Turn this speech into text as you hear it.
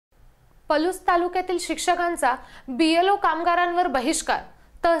पलूस तालुक्यातील शिक्षकांचा बीएलओ कामगारांवर बहिष्कार,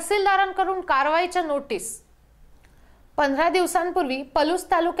 तहसीलदारांकडून कारवाईच्या नोटीस। 15 दिवसांपूर्वी पलूस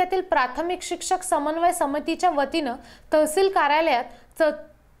तालुक्यातील प्राथमिक शिक्षक समन्वय समितीच्या वतीने तहसील कार्यालयात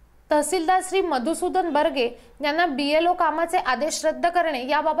तहसीलदार श्री मधुसूदन बर्गे यांना बीएलओ कामाचे आदेश रद्द करणे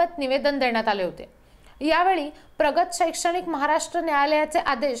याबाबत निवेदन देण्यात आले होते। यावेळी प्रगत शैक्षणिक महाराष्ट्र न्यायालयाचे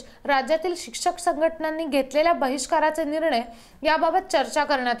आदेश, राज्यातील शिक्षक संघटनांनी घेतलेल्या बहिष्काराचे निर्णय याबाबत चर्चा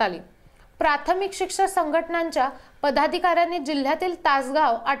करण्यात आली। प्राथमिक शिक्षक संघटनांच्या पदाधिकाऱ्यांनी जिल्ह्यातील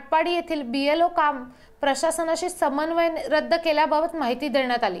तासगाव, आटपाडी येथील बीएलओ काम प्रशासनाशी समन्वय रद्द केल्याबाबत माहिती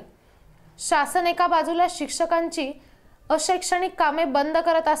देण्यात आली। शासन एका बाजूला शिक्षकांची अशैक्षणिक कामे बंद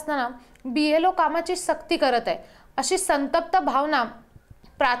करत असताना बीएलओ कामाची सक्ती करत आहे, अशी संतप्त भावना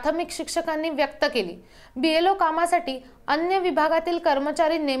प्राथमिक शिक्षकांनी व्यक्त केली। बीएलओ कामासाठी अन्य विभागातील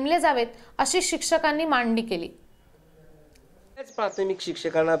कर्मचारी नेमले जावेत, अशी शिक्षकांनी मांडणी केली। प्राथमिक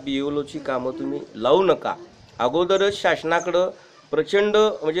शिक्षकांना बीएलओची कामं तुम्ही लावू नका। अगोदरच शासनाकडे प्रचंड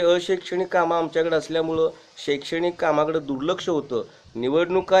म्हणजे अशैक्षणिक कामं आमच्याकडे असल्यामुळं शैक्षणिक कामाकडे दुर्लक्ष होतं।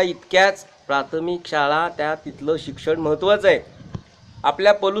 निवडणुका इतक्याच, प्राथमिक शाळा त्या तिथलं शिक्षण महत्त्वाचं आहे।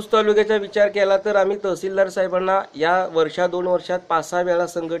 आपल्या पलूस तालुक्याचा विचार केला तर आम्ही तहसीलदार साहेबांना या वर्षा 2 वर्षात 5-6 वेळा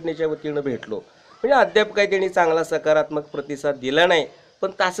संघटनेच्या वतीनं भेटलो, म्हणजे अद्याप काही त्यांनी चांगला सकारात्मक प्रतिसाद दिला नाही।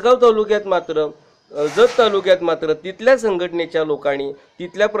 पण तासगाव तालुक्यात मात्र, जत तालुक्यात मात्र तिथल्या संघटनेच्या लोकांनी,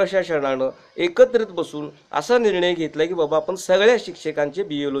 तिथल्या प्रशासनानं एकत्रित बसून असा निर्णय घेतला की बाबा आपण सगळ्या शिक्षकांचे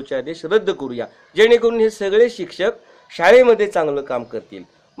बीएलओचे आदेश रद्द करूया, जेणेकरून हे सगळे शिक्षक शाळेमध्ये चांगलं काम करतील।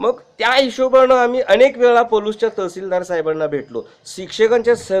 मग त्या हिशोबानं आम्ही अनेक वेळा पलूसच्या तहसीलदार साहेबांना भेटलो।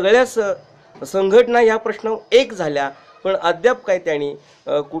 शिक्षकांच्या सगळ्या संघटना या प्रश्नावर एक झाल्या, पण अद्याप काही त्यांनी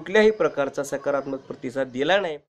कुठल्याही प्रकारचा सकारात्मक प्रतिसाद दिला नाही।